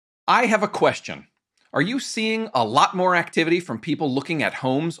I have a question. Are you seeing a lot more activity from people looking at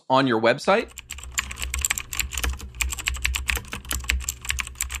homes on your website?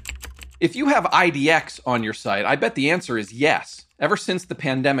 If you have IDX on your site, I bet the answer is yes. Ever since the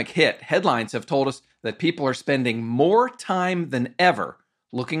pandemic hit, headlines have told us that people are spending more time than ever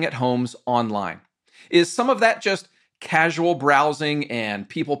looking at homes online. Is some of that just casual browsing and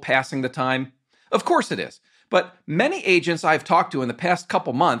people passing the time? Of course it is. But many agents I've talked to in the past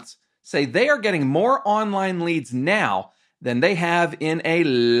couple months say they are getting more online leads now than they have in a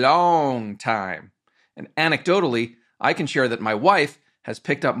long time. And anecdotally, I can share that my wife has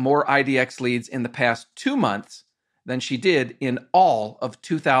picked up more IDX leads in the past 2 months than she did in all of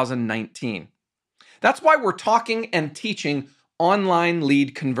 2019. That's why we're talking and teaching online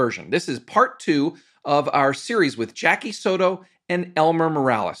lead conversion. This is part 2 of our series with Jackie Soto and Elmer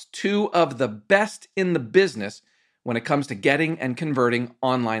Morales, 2 of the best in the business when it comes to getting and converting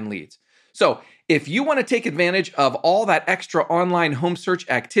online leads. So if you want to take advantage of all that extra online home search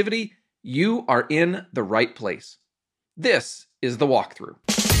activity, you are in the right place. This is The Walkthrough.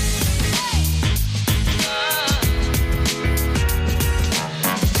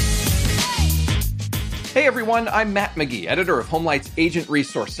 Hey everyone, I'm Matt McGee, editor of HomeLight's Agent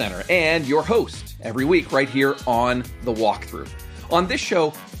Resource Center, and your host every week right here on The Walkthrough. On this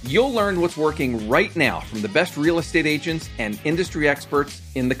show, you'll learn what's working right now from the best real estate agents and industry experts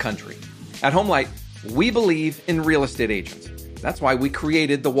in the country. At HomeLight, we believe in real estate agents. That's why we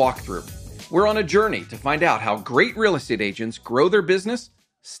created The Walkthrough. We're on a journey to find out how great real estate agents grow their business,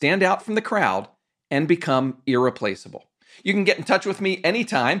 stand out from the crowd, and become irreplaceable. You can get in touch with me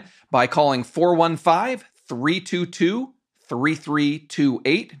anytime by calling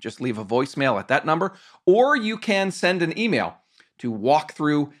 415-322-3328. Just leave a voicemail at that number. Or you can send an email to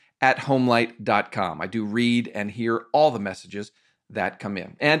walkthrough@homelight.com. I do read and hear all the messages that come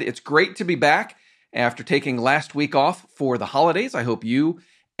in. And it's great to be back after taking last week off for the holidays. I hope you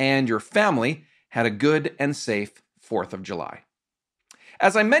and your family had a good and safe 4th of July.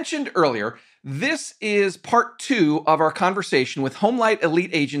 As I mentioned earlier, this is part 2 of our conversation with HomeLight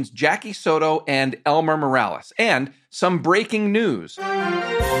Elite agents Jackie Soto and Elmer Morales, and some breaking news.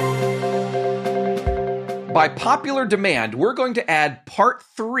 By popular demand, we're going to add part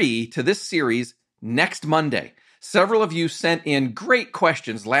 3 to this series next Monday. Several of you sent in great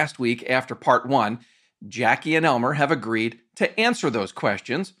questions last week after part 1. Jackie and Elmer have agreed to answer those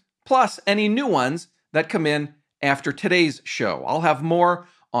questions, plus any new ones that come in after today's show. I'll have more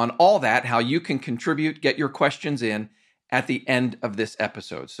on all that, how you can contribute, get your questions in at the end of this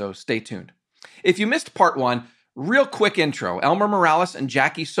episode, so stay tuned. If you missed part 1, real quick intro. Elmer Morales and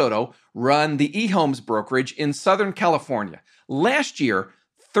Jackie Soto run the eHomes brokerage in Southern California. Last year,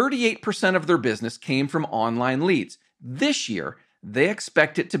 38% of their business came from online leads. This year, they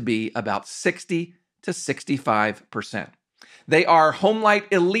expect it to be about 60 to 65%. They are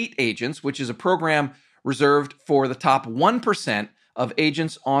HomeLight Elite agents, which is a program reserved for the top 1% of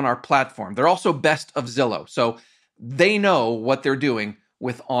agents on our platform. They're also best of Zillow, so they know what they're doing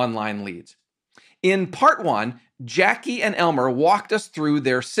with online leads. In part 1, Jackie and Elmer walked us through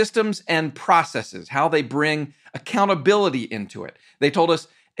their systems and processes, how they bring accountability into it. They told us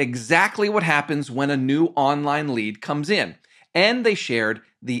exactly what happens when a new online lead comes in, and they shared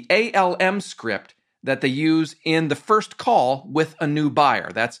the ALM script that they use in the first call with a new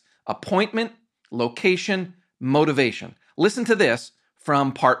buyer. That's appointment, location, motivation. Listen to this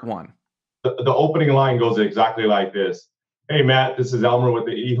from part 1. The opening line goes exactly like this. Hey, Matt, this is Elmer with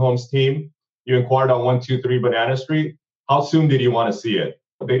the eHomes team. You inquired on 123 Banana Street. How soon did you want to see it?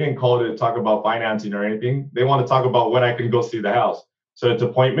 They didn't call to talk about financing or anything. They want to talk about when I can go see the house. So it's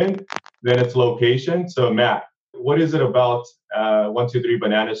appointment, then it's location. So Matt, what is it about 123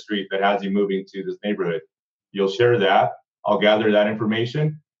 Banana Street that has you moving to this neighborhood? You'll share that. I'll gather that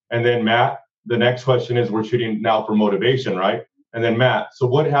information. And then Matt, the next question is, we're shooting now for motivation, right? And then Matt, so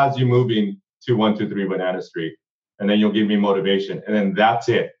what has you moving to 123 Banana Street? And then you'll give me motivation. And then that's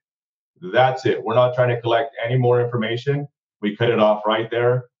it. That's it. We're not trying to collect any more information. We cut it off right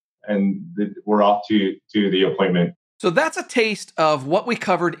there, and we're off to the appointment. So that's a taste of what we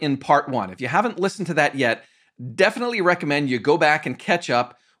covered in part 1. If you haven't listened to that yet, definitely recommend you go back and catch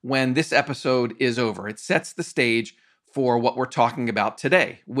up when this episode is over. It sets the stage for what we're talking about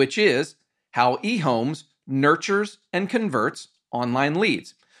today, which is how eHomes nurtures and converts online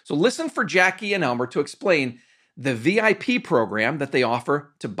leads. So listen for Jackie and Elmer to explain the VIP program that they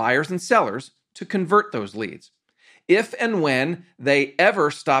offer to buyers and sellers to convert those leads, if and when they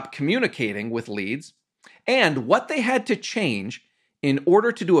ever stop communicating with leads, and what they had to change in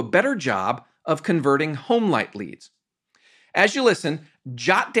order to do a better job of converting HomeLight leads. As you listen,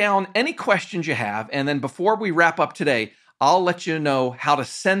 Jot down any questions you have, and then before we wrap up today, I'll let you know how to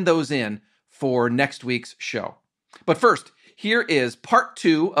send those in for next week's show. But first, here is part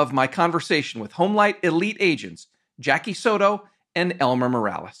 2 of my conversation with HomeLight Elite agents, Jackie Soto and Elmer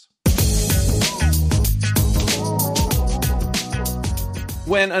Morales.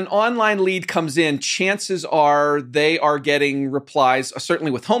 When an online lead comes in, chances are they are getting replies, certainly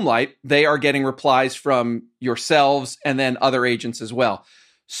with HomeLight, they are getting replies from yourselves and then other agents as well.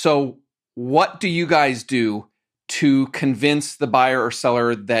 So what do you guys do to convince the buyer or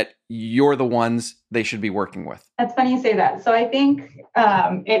seller that you're the ones they should be working with? That's funny you say that. So I think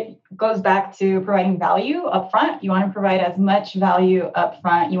it goes back to providing value up front. You want to provide as much value up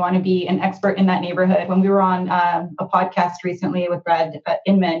front. You want to be an expert in that neighborhood. When we were on a podcast recently with Brad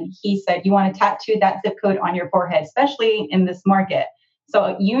Inman, he said you want to tattoo that zip code on your forehead, especially in this market.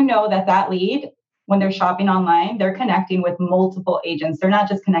 So you know that lead, when they're shopping online, they're connecting with multiple agents. They're not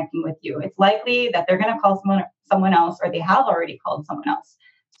just connecting with you. It's likely that they're going to call someone else, or they have already called someone else.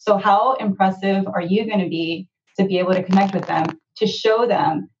 So how impressive are you going to be able to connect with them, to show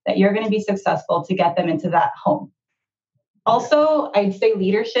them that you're going to be successful to get them into that home? Also, I'd say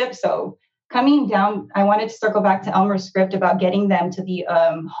leadership. So coming down, I wanted to circle back to Elmer's script about getting them to the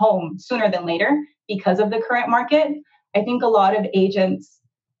home sooner than later because of the current market. I think a lot of agents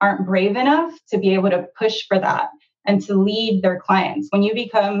aren't brave enough to be able to push for that and to lead their clients. When you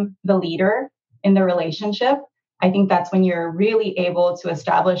become the leader in the relationship, I think that's when you're really able to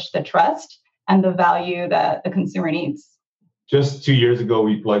establish the trust and the value that the consumer needs. Just 2 years ago,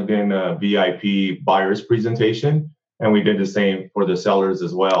 we plugged in a VIP buyer's presentation, and we did the same for the sellers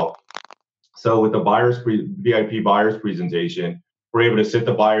as well. So with the VIP buyer's presentation, we're able to sit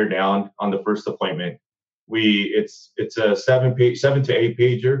the buyer down on the first appointment. It's a 7 to 8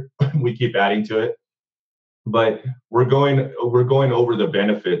 pager. We keep adding to it, but we're going over the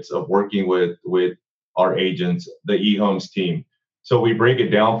benefits of working with our agents, the eHomes team. So we break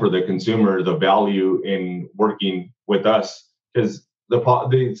it down for the consumer, the value in working with us, because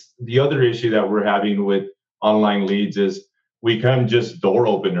the other issue that we're having with online leads is we become just door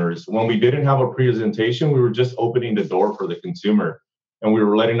openers. When we didn't have a presentation, we were just opening the door for the consumer, and we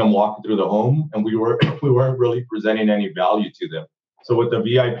were letting them walk through the home, and we weren't really presenting any value to them. So with the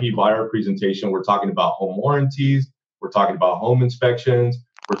VIP buyer presentation, we're talking about home warranties, we're talking about home inspections,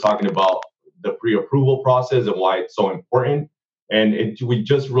 we're talking about the pre-approval process and why it's so important. And we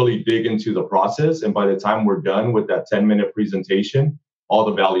just really dig into the process. And by the time we're done with that 10-minute presentation, all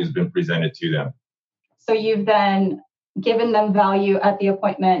the value has been presented to them. So you've then given them value at the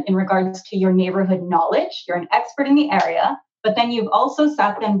appointment in regards to your neighborhood knowledge. You're an expert in the area, but then you've also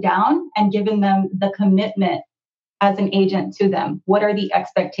sat them down and given them the commitment as an agent to them. What are the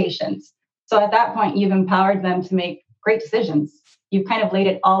expectations? So at that point, you've empowered them to make great decisions. You've kind of laid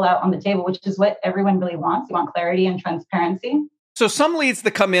it all out on the table, which is what everyone really wants. You want clarity and transparency. So some leads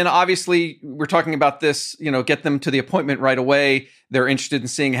that come in, obviously, we're talking about this, get them to the appointment right away. They're interested in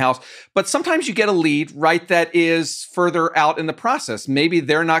seeing a house. But sometimes you get a lead, right, that is further out in the process. Maybe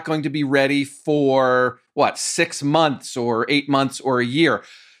they're not going to be ready for, 6 months or 8 months or a year.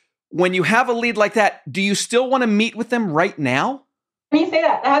 When you have a lead like that, do you still want to meet with them right now? When you say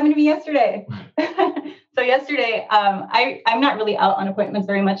that happened to me yesterday. So yesterday, I'm not really out on appointments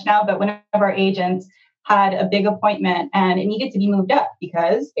very much now, but one of our agents had a big appointment and it needed to be moved up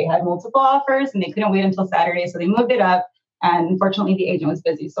because they had multiple offers and they couldn't wait until Saturday. So they moved it up. And unfortunately, the agent was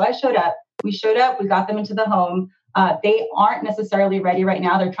busy. So I showed up. We got them into the home. They aren't necessarily ready right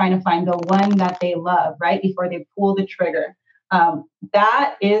now. They're trying to find the one that they love, right, before they pull the trigger.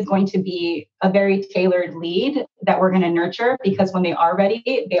 That is going to be a very tailored lead that we're going to nurture because when they are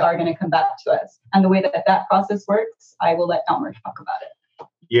ready, they are going to come back to us. And the way that process works, I will let Elmer talk about it.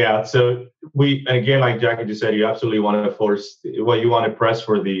 Yeah. So again, like Jackie just said, you absolutely want to press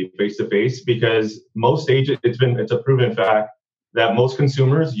for the face-to-face because most agents, it's a proven fact that most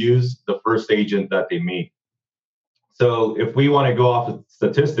consumers use the first agent that they meet. So if we want to go off of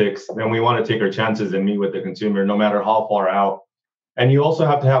statistics, then we want to take our chances and meet with the consumer no matter how far out. And you also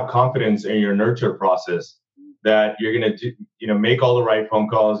have to have confidence in your nurture process that you're going to make all the right phone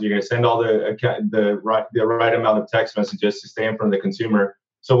calls. You're going to send all the right amount of text messages to stay in front of the consumer.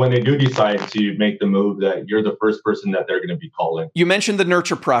 So when they do decide to make the move, that you're the first person that they're going to be calling. You mentioned the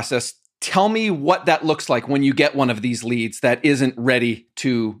nurture process. Tell me what that looks like when you get one of these leads that isn't ready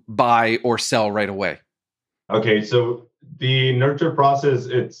to buy or sell right away. Okay, so the nurture process,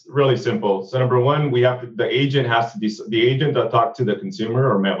 it's really simple. So number one, the agent that talked to the consumer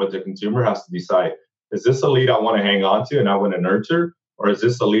or met with the consumer has to decide, is this a lead I want to hang on to and I want to nurture, or is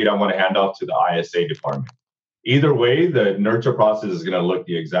this a lead I want to hand off to the ISA department? Either way, the nurture process is going to look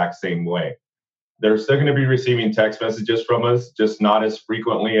the exact same way. They're still going to be receiving text messages from us, just not as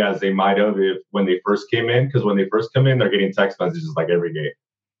frequently as they might have when they first came in. Because when they first come in, they're getting text messages like every day.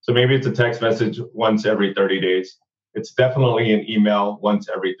 So maybe it's a text message once every 30 days. It's definitely an email once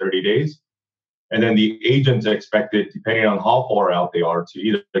every 30 days. And then the agent's expected, depending on how far out they are, to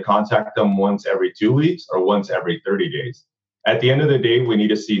either contact them once every 2 weeks or once every 30 days. At the end of the day, we need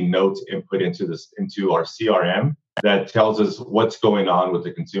to see notes input into our CRM that tells us what's going on with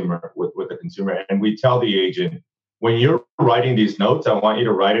the consumer, with the consumer. And we tell the agent, when you're writing these notes, I want you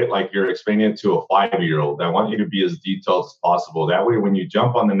to write it like you're explaining it to a 5-year-old. I want you to be as detailed as possible. That way, when you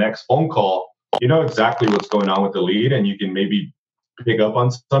jump on the next phone call, you know exactly what's going on with the lead, and you can maybe pick up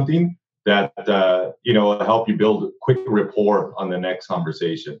on something that will help you build quick rapport on the next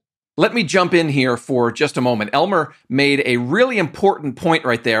conversation. Let me jump in here for just a moment. Elmer made a really important point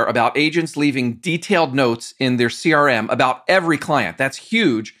right there about agents leaving detailed notes in their CRM about every client. That's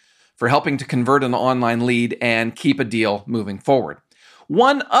huge for helping to convert an online lead and keep a deal moving forward.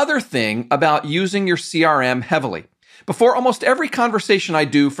 One other thing about using your CRM heavily. Before almost every conversation I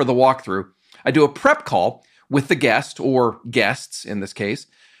do for the walkthrough, I do a prep call with the guest, or guests in this case,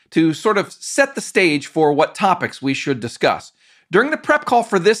 to sort of set the stage for what topics we should discuss. During the prep call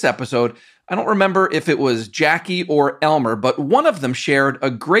for this episode, I don't remember if it was Jackie or Elmer, but one of them shared a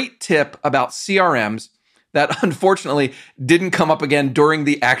great tip about CRMs that unfortunately didn't come up again during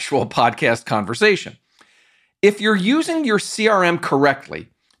the actual podcast conversation. If you're using your CRM correctly,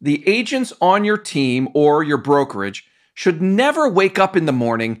 the agents on your team or your brokerage should never wake up in the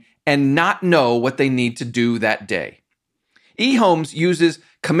morning and not know what they need to do that day. eHomes uses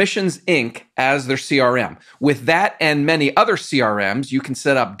Commissions Inc. as their CRM. With that and many other CRMs, you can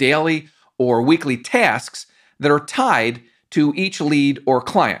set up daily or weekly tasks that are tied to each lead or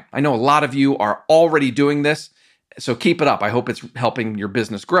client. I know a lot of you are already doing this, so keep it up. I hope it's helping your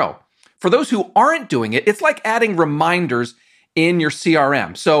business grow. For those who aren't doing it, it's like adding reminders in your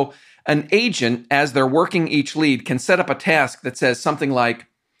CRM. So an agent, as they're working each lead, can set up a task that says something like,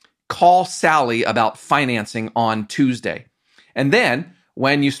 call Sally about financing on Tuesday. And then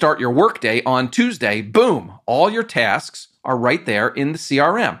when you start your workday on Tuesday, boom, all your tasks are right there in the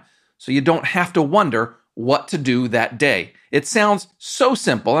CRM. So you don't have to wonder what to do that day. It sounds so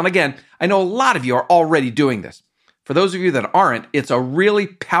simple. And again, I know a lot of you are already doing this. For those of you that aren't, it's a really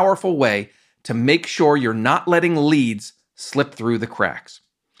powerful way to make sure you're not letting leads slip through the cracks.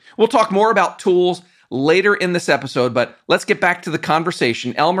 We'll talk more about tools later in this episode, but let's get back to the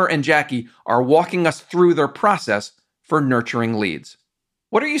conversation. Elmer and Jackie are walking us through their process for nurturing leads.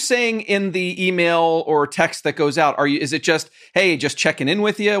 What are you saying in the email or text that goes out? Is it just, hey, just checking in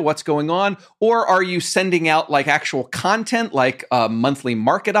with you, what's going on? Or are you sending out like actual content, like a monthly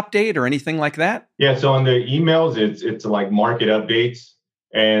market update or anything like that? Yeah, so on the emails, it's like market updates,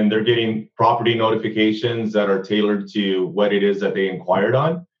 and they're getting property notifications that are tailored to what it is that they inquired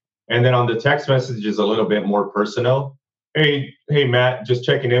on. And then on the text message is a little bit more personal. Hey, Matt, just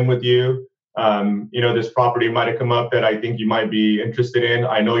checking in with you. This property might have come up that I think you might be interested in.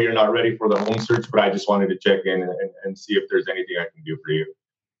 I know you're not ready for the home search, but I just wanted to check in and see if there's anything I can do for you.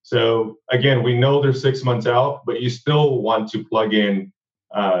 So again, we know they're 6 months out, but you still want to plug in,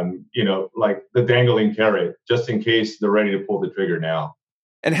 like the dangling carrot, just in case they're ready to pull the trigger now.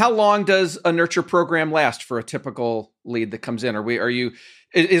 And how long does a nurture program last for a typical lead that comes in?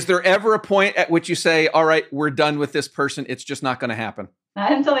 Is there ever a point at which you say, all right, we're done with this person, it's just not going to happen?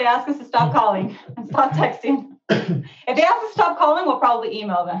 Not until they ask us to stop calling and stop texting. If they ask us to stop calling, we'll probably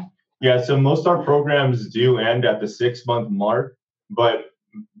email them. Yeah, so most of our programs do end at the 6-month mark, but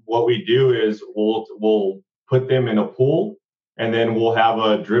what we do is we'll put them in a pool, and then we'll have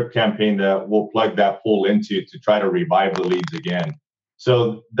a drip campaign that we'll plug that pool into to try to revive the leads again.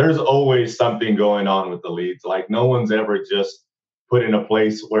 So there's always something going on with the leads. Like no one's ever just put in a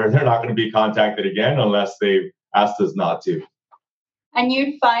place where they're not going to be contacted again unless they've asked us not to. And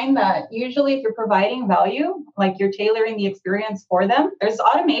you'd find that usually if you're providing value, like you're tailoring the experience for them, there's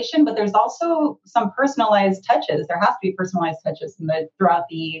automation, but there's also some personalized touches. There has to be personalized touches throughout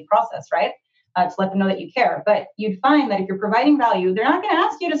the process, right? To let them know that you care. But you'd find that if you're providing value, they're not going to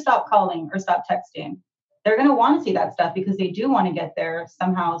ask you to stop calling or stop texting. They're going to want to see that stuff because they do want to get there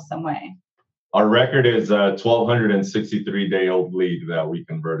somehow, some way. Our record is a 1,263-day-old lead that we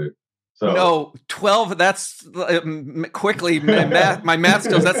converted. So no, 12, that's quickly, my math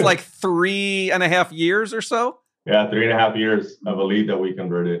skills, that's like 3.5 years or so? Yeah, 3.5 years of a lead that we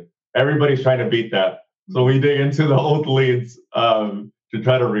converted. Everybody's trying to beat that. So we dig into the old leads to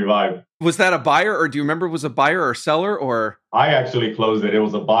try to revive. Was that a buyer, or do you remember it was a buyer or seller, or? I actually closed it. It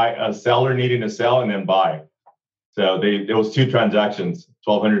was a seller needing to sell and then buy. So it was 2 transactions,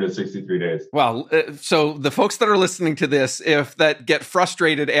 1,263 days. Wow. So the folks that are listening to this, if that get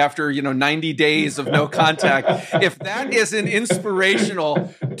frustrated after, 90 days of no contact, if that isn't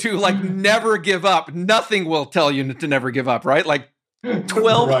inspirational to like never give up, nothing will tell you to never give up, right? Like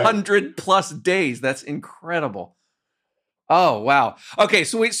 1,200 plus days. That's incredible. Oh, wow. Okay,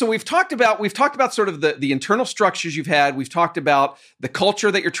 so we've talked about sort of the internal structures you've had. We've talked about the culture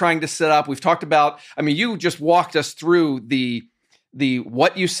that you're trying to set up. We've talked about, you just walked us through the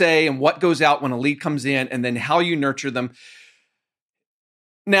what you say and what goes out when a lead comes in, and then how you nurture them.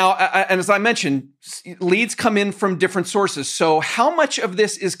 Now, and as I mentioned, leads come in from different sources. So how much of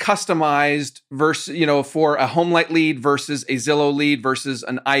this is customized versus, for a HomeLight lead versus a Zillow lead versus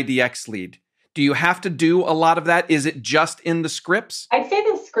an IDX lead? Do you have to do a lot of that? Is it just in the scripts? I'd say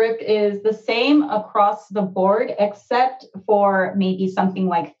the script is the same across the board, except for maybe something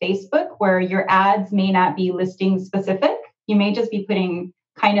like Facebook, where your ads may not be listing specific. You may just be putting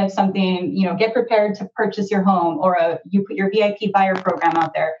kind of something, get prepared to purchase your home, or you put your VIP buyer program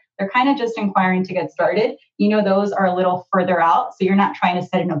out there. They're kind of just inquiring to get started. Those are a little further out. So you're not trying to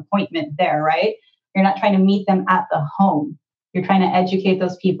set an appointment there, right? You're not trying to meet them at the home. You're trying to educate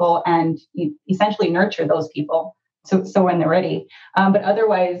those people and essentially nurture those people so when they're ready. But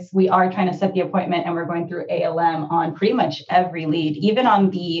otherwise, we are trying to set the appointment, and we're going through ALM on pretty much every lead. Even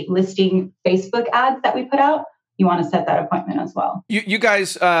on the listing Facebook ads that we put out, you want to set that appointment as well. You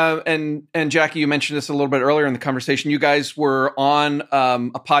guys, and Jackie, you mentioned this a little bit earlier in the conversation. You guys were on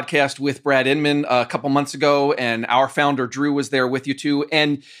a podcast with Brad Inman a couple months ago, and our founder, Drew, was there with you too.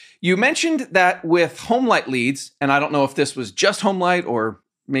 And you mentioned that with HomeLight leads, and I don't know if this was just HomeLight or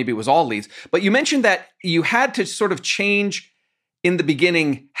maybe it was all leads, but you mentioned that you had to sort of change in the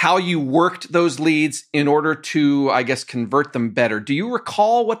beginning how you worked those leads in order to, I guess, convert them better. Do you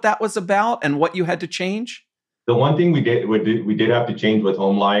recall what that was about and what you had to change? The one thing we did have to change with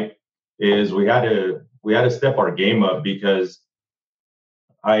HomeLight is we had to step our game up, because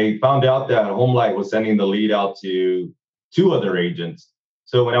I found out that HomeLight was sending the lead out to 2 other agents.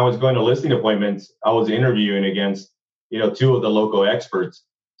 So when I was going to listing appointments, I was interviewing against, 2 of the local experts.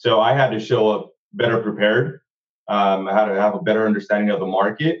 So I had to show up better prepared. I had to have a better understanding of the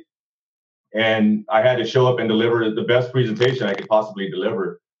market, and I had to show up and deliver the best presentation I could possibly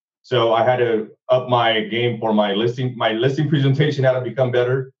deliver. So I had to up my game for my listing. My listing presentation had to become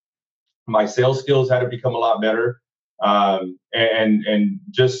better. My sales skills had to become a lot better, and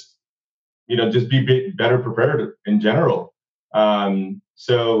just be better prepared in general.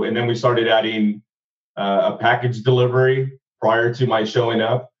 And then we started adding a package delivery prior to my showing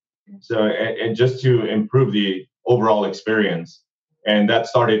up. So, and just to improve the overall experience. And that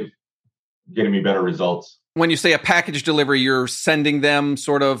started getting me better results. When you say a package delivery, you're sending them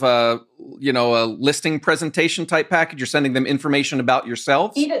sort of a listing presentation type package. You're sending them information about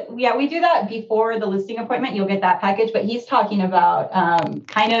yourselves. Yeah, we do that before the listing appointment. You'll get that package, but he's talking about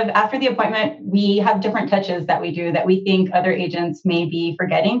kind of after the appointment, we have different touches that we do that we think other agents may be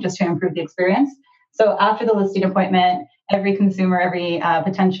forgetting just to improve the experience. So after the listing appointment, every consumer, every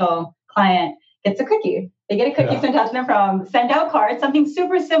potential client gets a cookie. They get a cookie sent out to them from Send Out Cards, something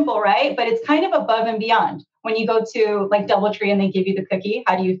super simple, right? But it's kind of above and beyond. When you go to like DoubleTree and they give you the cookie,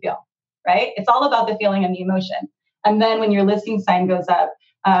 how do you feel, right? It's all about the feeling and the emotion. And then when your listing sign goes up,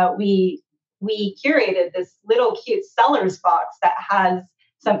 we curated this little cute seller's box that has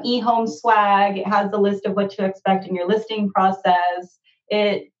some eHome swag. It has the list of what to expect in your listing process.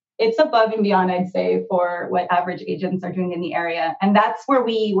 It's above and beyond, I'd say, for what average agents are doing in the area. And that's where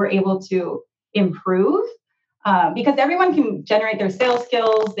we were able to improve. Because everyone can generate their sales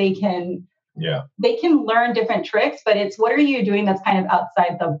skills, they can learn different tricks, but it's what are you doing that's kind of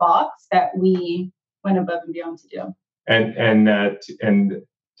outside the box that we went above and beyond to do. And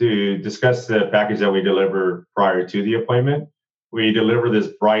to discuss the package that we deliver prior to the appointment, we deliver this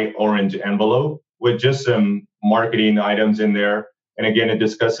bright orange envelope with just some marketing items in there. And again, it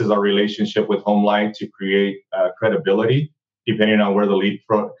discusses our relationship with HomeLight to create credibility. Depending on where the lead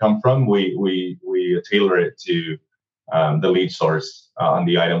come from, we tailor it to the lead source on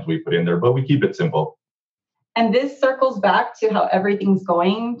the items we put in there, but we keep it simple. And this circles back to how everything's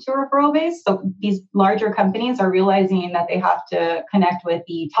going to referral base. So these larger companies are realizing that they have to connect with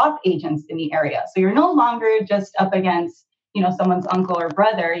the top agents in the area. So you're no longer just up against, someone's uncle or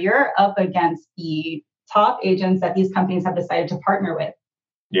brother. You're up against the top agents that these companies have decided to partner with.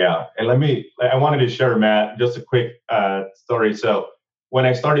 Yeah. And I wanted to share, Matt, just a quick story. So when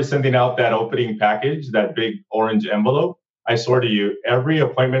I started sending out that opening package, that big orange envelope, I swear to you, every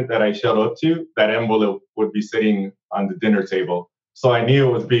appointment that I showed up to, that envelope would be sitting on the dinner table. So I knew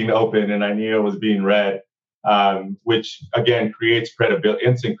it was being opened and I knew it was being read. which again creates credibility,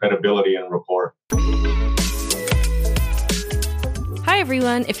 instant credibility and rapport. Hi,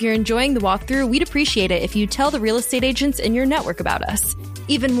 everyone. If you're enjoying the walkthrough, we'd appreciate it if you tell the real estate agents in your network about us.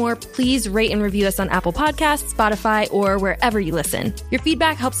 Even more, please rate and review us on Apple Podcasts, Spotify, or wherever you listen. Your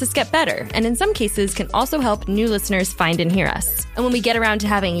feedback helps us get better, and in some cases can also help new listeners find and hear us. And when we get around to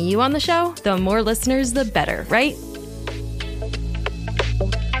having you on the show, the more listeners, the better, right?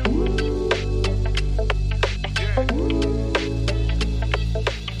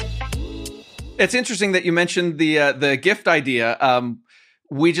 It's interesting that you mentioned the gift idea.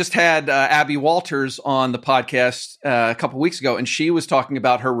 We just had Abby Walters on the podcast a couple weeks ago, and she was talking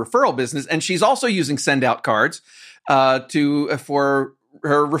about her referral business, and she's also using send out cards for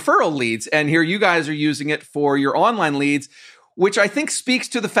her referral leads. And here you guys are using it for your online leads, which I think speaks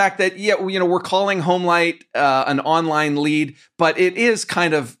to the fact that, we're calling HomeLight an online lead, but it is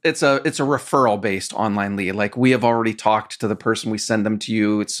kind of, it's a referral based online lead. Like, we have already talked to the person, we send them to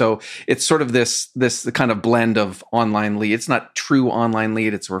you. So it's sort of this kind of blend of online lead. It's not true online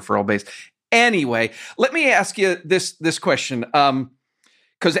lead, it's a referral based. Anyway, let me ask you this question.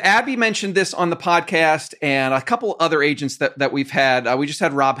 Because Abby mentioned this on the podcast, and a couple other agents that we've had. We just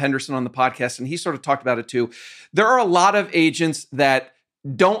had Rob Henderson on the podcast, and he sort of talked about it too. There are a lot of agents that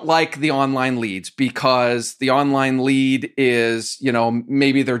don't like the online leads because the online lead is,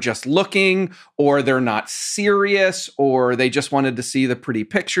 maybe they're just looking, or they're not serious, or they just wanted to see the pretty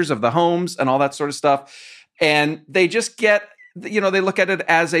pictures of the homes and all that sort of stuff. And they just get, they look at it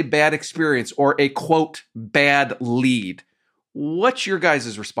as a bad experience or a, quote, bad lead. What's your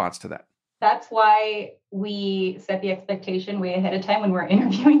guys' response to that? That's why we set the expectation way ahead of time when we're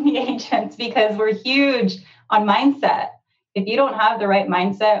interviewing the agents, because we're huge on mindset. If you don't have the right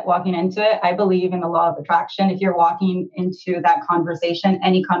mindset walking into it, I believe in the law of attraction. If you're walking into that conversation,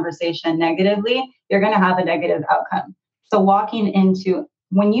 any conversation negatively, you're going to have a negative outcome. So walking into,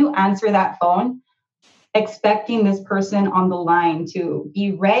 when you answer that phone, expecting this person on the line to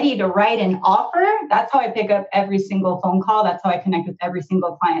be ready to write an offer. That's how I pick up every single phone call. That's how I connect with every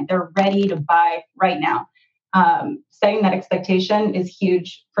single client. They're ready to buy right now. Setting that expectation is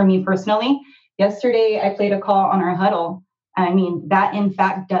huge for me personally. Yesterday, I played a call on our huddle. I mean, that in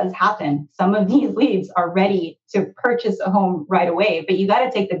fact does happen. Some of these leads are ready to purchase a home right away, but you got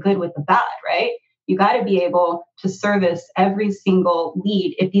to take the good with the bad, right? You got to be able to service every single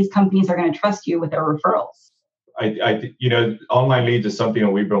lead if these companies are going to trust you with their referrals. Online leads is something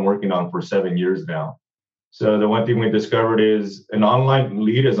that we've been working on for 7 years now. So the one thing we discovered is an online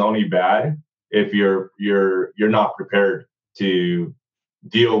lead is only bad if you're not prepared to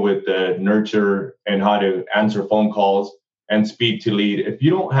deal with the nurture and how to answer phone calls and speak to lead. If you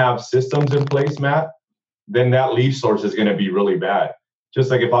don't have systems in place, Matt, then that lead source is going to be really bad. Just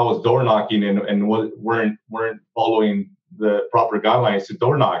like if I was door knocking and weren't following the proper guidelines to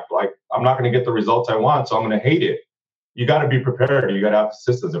door knock, like, I'm not going to get the results I want, so I'm going to hate it. You got to be prepared. You got to have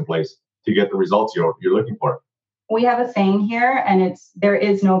systems in place to get the results you're looking for. We have a saying here, and it's, there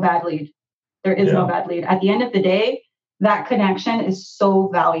is no bad lead. There is no bad lead. At the end of the day, that connection is so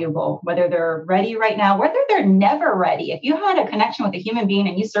valuable, whether they're ready right now, whether they're never ready. If you had a connection with a human being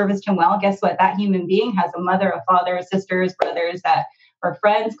and you serviced him well, guess what? That human being has a mother, a father, sisters, brothers that or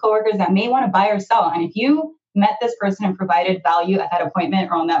friends, coworkers that may want to buy or sell. And if you met this person and provided value at that appointment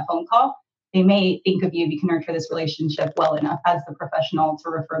or on that phone call, they may think of you if you can nurture this relationship well enough as the professional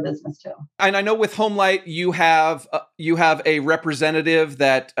to refer business to. And I know with HomeLight, you have a representative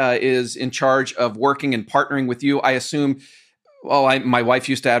that is in charge of working and partnering with you. I assume, my wife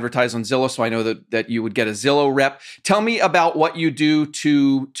used to advertise on Zillow, so I know that you would get a Zillow rep. Tell me about what you do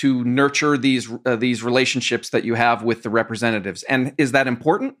to nurture these relationships that you have with the representatives. And is that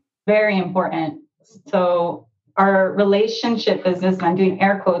important? Very important. So our relationship business, and I'm doing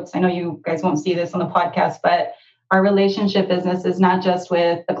air quotes, I know you guys won't see this on the podcast, but our relationship business is not just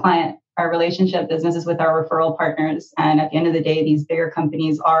with the client. Our relationship business is with our referral partners. And at the end of the day, these bigger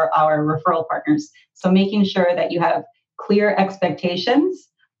companies are our referral partners. So making sure that you have clear expectations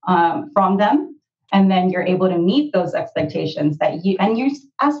from them, and then you're able to meet those expectations you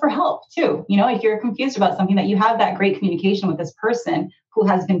ask for help too. If you're confused about something, that you have that great communication with this person who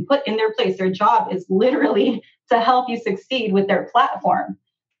has been put in their place. Their job is literally to help you succeed with their platform.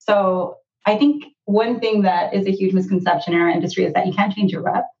 So I think one thing that is a huge misconception in our industry is that you can't change your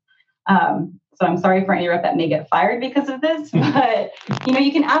rep. So So I'm sorry for any rep that may get fired because of this, but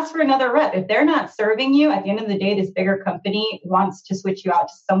you can ask for another rep. If they're not serving you, at the end of the day, this bigger company wants to switch you out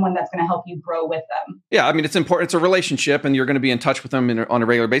to someone that's going to help you grow with them. Yeah, I mean, it's important. It's a relationship, and you're going to be in touch with them on a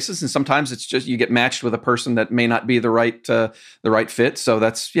regular basis. And sometimes it's just you get matched with a person that may not be the right fit. So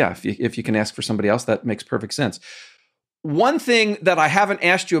that's if you can ask for somebody else, that makes perfect sense. One thing that I haven't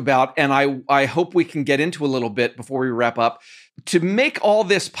asked you about, and I hope we can get into a little bit before we wrap up. To make all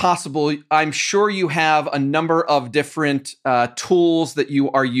this possible, I'm sure you have a number of different tools that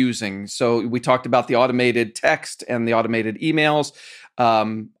you are using. So we talked about the automated text and the automated emails.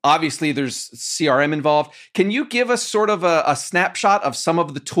 Obviously, there's CRM involved. Can you give us sort of a snapshot of some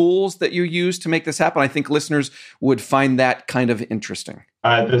of the tools that you use to make this happen? I think listeners would find that kind of interesting.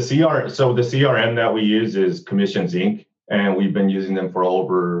 The CRM that we use is Commissions Inc., and we've been using them for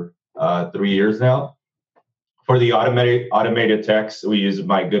over 3 years now. For the automated text, we use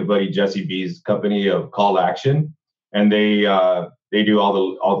my good buddy Jesse B's company of Call Action, and they do all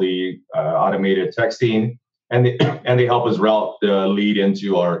the automated texting, and they help us route the lead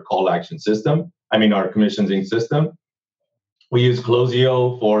into our Call Action system. I mean, our Commissions Inc. system. We use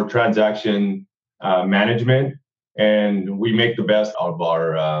Closio for transaction management, and we make the best of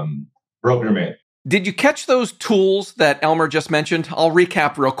our procurement. Did you catch those tools that Elmer just mentioned? I'll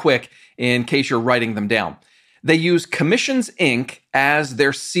recap real quick in case you're writing them down. They use Commissions Inc. as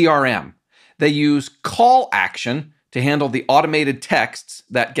their CRM. They use Call Action to handle the automated texts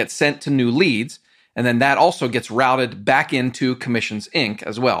that get sent to new leads, and then that also gets routed back into Commissions Inc.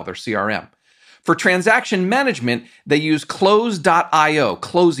 as well, their CRM. For transaction management, they use Closio,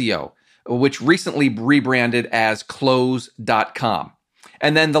 which recently rebranded as Close.com.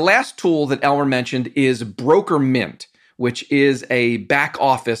 And then the last tool that Elmer mentioned is Broker Mint, which is a back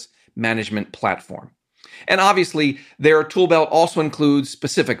office management platform. And obviously, their tool belt also includes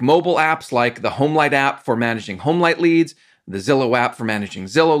specific mobile apps like the HomeLight app for managing HomeLight leads, the Zillow app for managing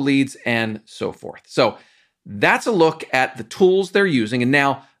Zillow leads, and so forth. So that's a look at the tools they're using. And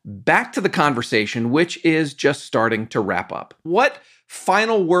now back to the conversation, which is just starting to wrap up. What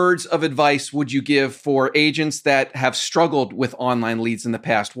final words of advice would you give for agents that have struggled with online leads in the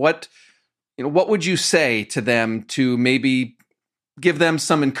past? What would you say to them to maybe give them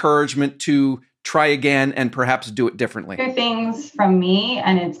some encouragement to try again and perhaps do it differently? 2 things from me,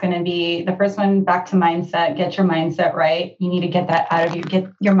 and it's going to be the first one, back to mindset. Get your mindset right. You need to get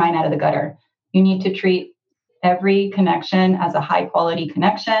your mind out of the gutter. You need to treat every connection as a high quality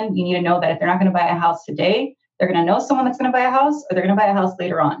connection. You need to know that if they're not going to buy a house today, they're going to know someone that's going to buy a house, or they're going to buy a house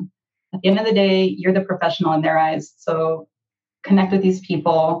later on. At the end of the day, you're the professional in their eyes. So connect with these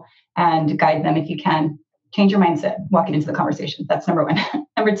people and guide them if you can. Change your mindset walking into the conversation. That's number 1.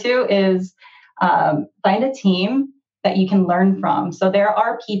 Number 2 is find a team that you can learn from. So there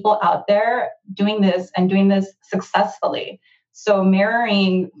are people out there doing this successfully. So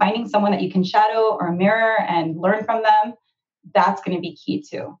finding someone that you can shadow or mirror and learn from them, that's going to be key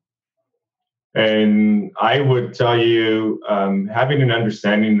too. And I would tell you, having an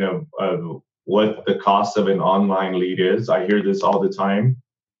understanding of what the cost of an online lead is. I hear this all the time.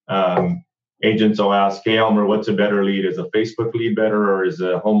 Agents will ask, hey, Elmer, what's a better lead? Is a Facebook lead better, or is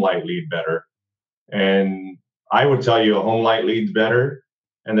a HomeLight lead better? And I would tell you a HomeLight lead's better.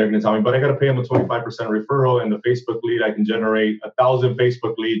 And they're going to tell me, but I got to pay them a 25% referral. And the Facebook lead, I can generate 1,000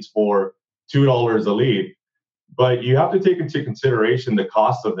 Facebook leads for $2 a lead. But you have to take into consideration the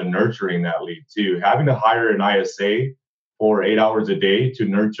cost of the nurturing that lead too. Having to hire an ISA for 8 hours a day to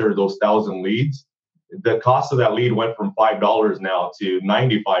nurture those 1,000 leads, the cost of that lead went from $5 now to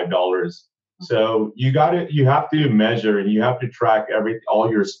 $95. So you have to measure and you have to track all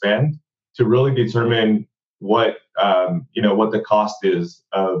your spend to really determine what the cost is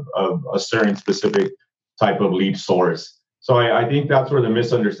of a certain specific type of lead source. So I think that's where the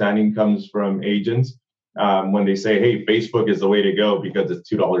misunderstanding comes from agents when they say, hey, Facebook is the way to go because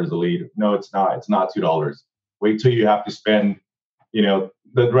it's $2 a lead. No, it's not. It's not $2. Wait till you have to spend,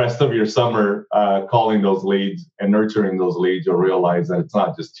 the rest of your summer calling those leads and nurturing those leads. You'll realize that it's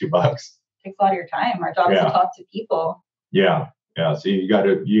not just $2. It takes a lot of your time. Our job is to talk to people. Yeah. Yeah. So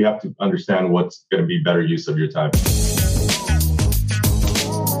you have to understand what's going to be better use of your time.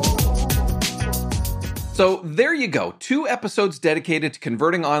 So there you go. 2 episodes dedicated to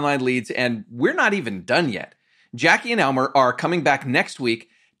converting online leads, and we're not even done yet. Jackie and Elmer are coming back next week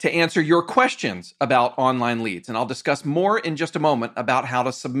to answer your questions about online leads, and I'll discuss more in just a moment about how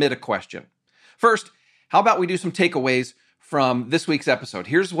to submit a question. First, how about we do some takeaways from this week's episode?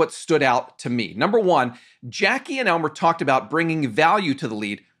 Here's what stood out to me. Number 1, Jackie and Elmer talked about bringing value to the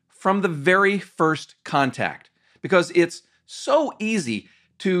lead from the very first contact, because it's so easy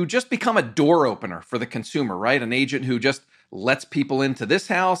to just become a door opener for the consumer, right? An agent who just lets people into this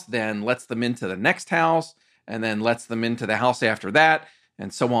house, then lets them into the next house, and then lets them into the house after that,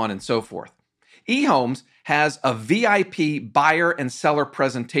 and so on and so forth. eHomes has a VIP buyer and seller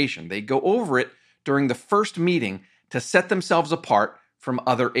presentation. They go over it during the first meeting to set themselves apart from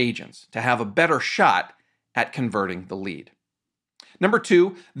other agents, to have a better shot at converting the lead. Number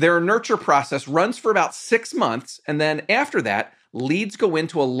 2, their nurture process runs for about 6 months, and then after that, leads go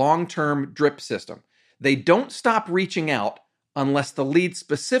into a long-term drip system. They don't stop reaching out unless the lead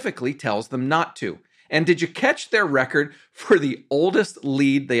specifically tells them not to. And did you catch their record for the oldest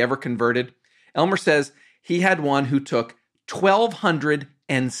lead they ever converted? Elmer says he had one who took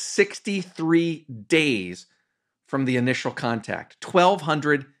 1,263 days from the initial contact.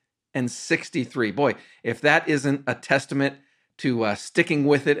 1,263. Boy, if that isn't a testament to sticking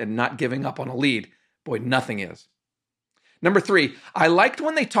with it and not giving up on a lead, boy, nothing is. Number 3, I liked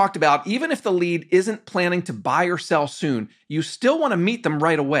when they talked about even if the lead isn't planning to buy or sell soon, you still want to meet them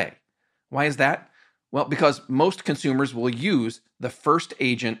right away. Why is that? Well, because most consumers will use the first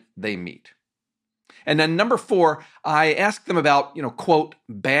agent they meet. And then number 4, I asked them about, quote,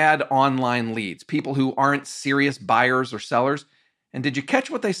 bad online leads, people who aren't serious buyers or sellers. And did you catch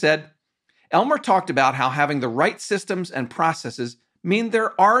what they said? Elmer talked about how having the right systems and processes mean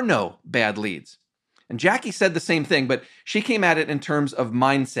there are no bad leads. And Jackie said the same thing, but she came at it in terms of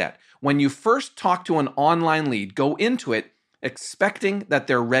mindset. When you first talk to an online lead, go into it expecting that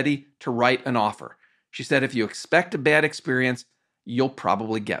they're ready to write an offer. She said if you expect a bad experience, you'll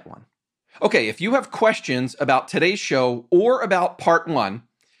probably get one. Okay, if you have questions about today's show or about part 1,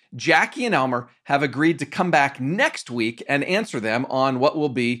 Jackie and Elmer have agreed to come back next week and answer them on what will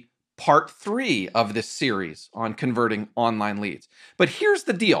be part 3 of this series on converting online leads. But here's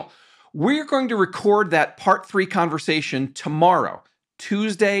the deal. We're going to record that part 3 conversation tomorrow,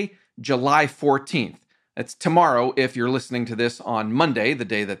 Tuesday, July 14th. That's tomorrow if you're listening to this on Monday, the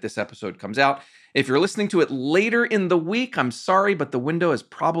day that this episode comes out. If you're listening to it later in the week, I'm sorry, but the window is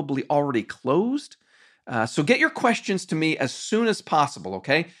probably already closed. So get your questions to me as soon as possible,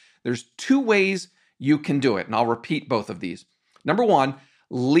 okay? There's 2 ways you can do it, and I'll repeat both of these. Number 1,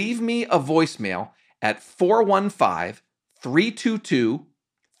 leave me a voicemail at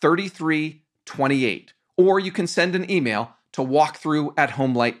 415-322-3328, or you can send an email to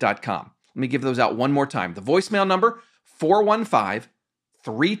walkthrough@homelight.com. Let me give those out one more time. The voicemail number,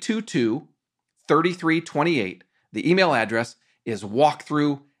 415-322-3328. The email address is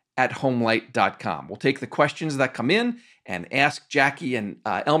walkthrough@homelight.com. We'll take the questions that come in and ask Jackie and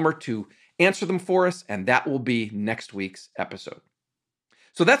Elmer to answer them for us, and that will be next week's episode.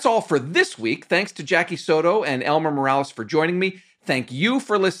 So that's all for this week. Thanks to Jackie Soto and Elmer Morales for joining me. Thank you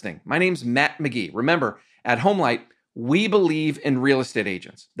for listening. My name's Matt McGee. Remember, at HomeLight, we believe in real estate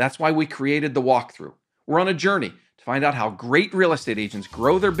agents. That's why we created the walkthrough. We're on a journey to find out how great real estate agents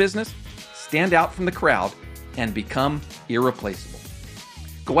grow their business, stand out from the crowd, and become irreplaceable.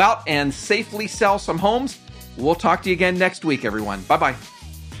 Go out and safely sell some homes. We'll talk to you again next week, everyone. Bye-bye.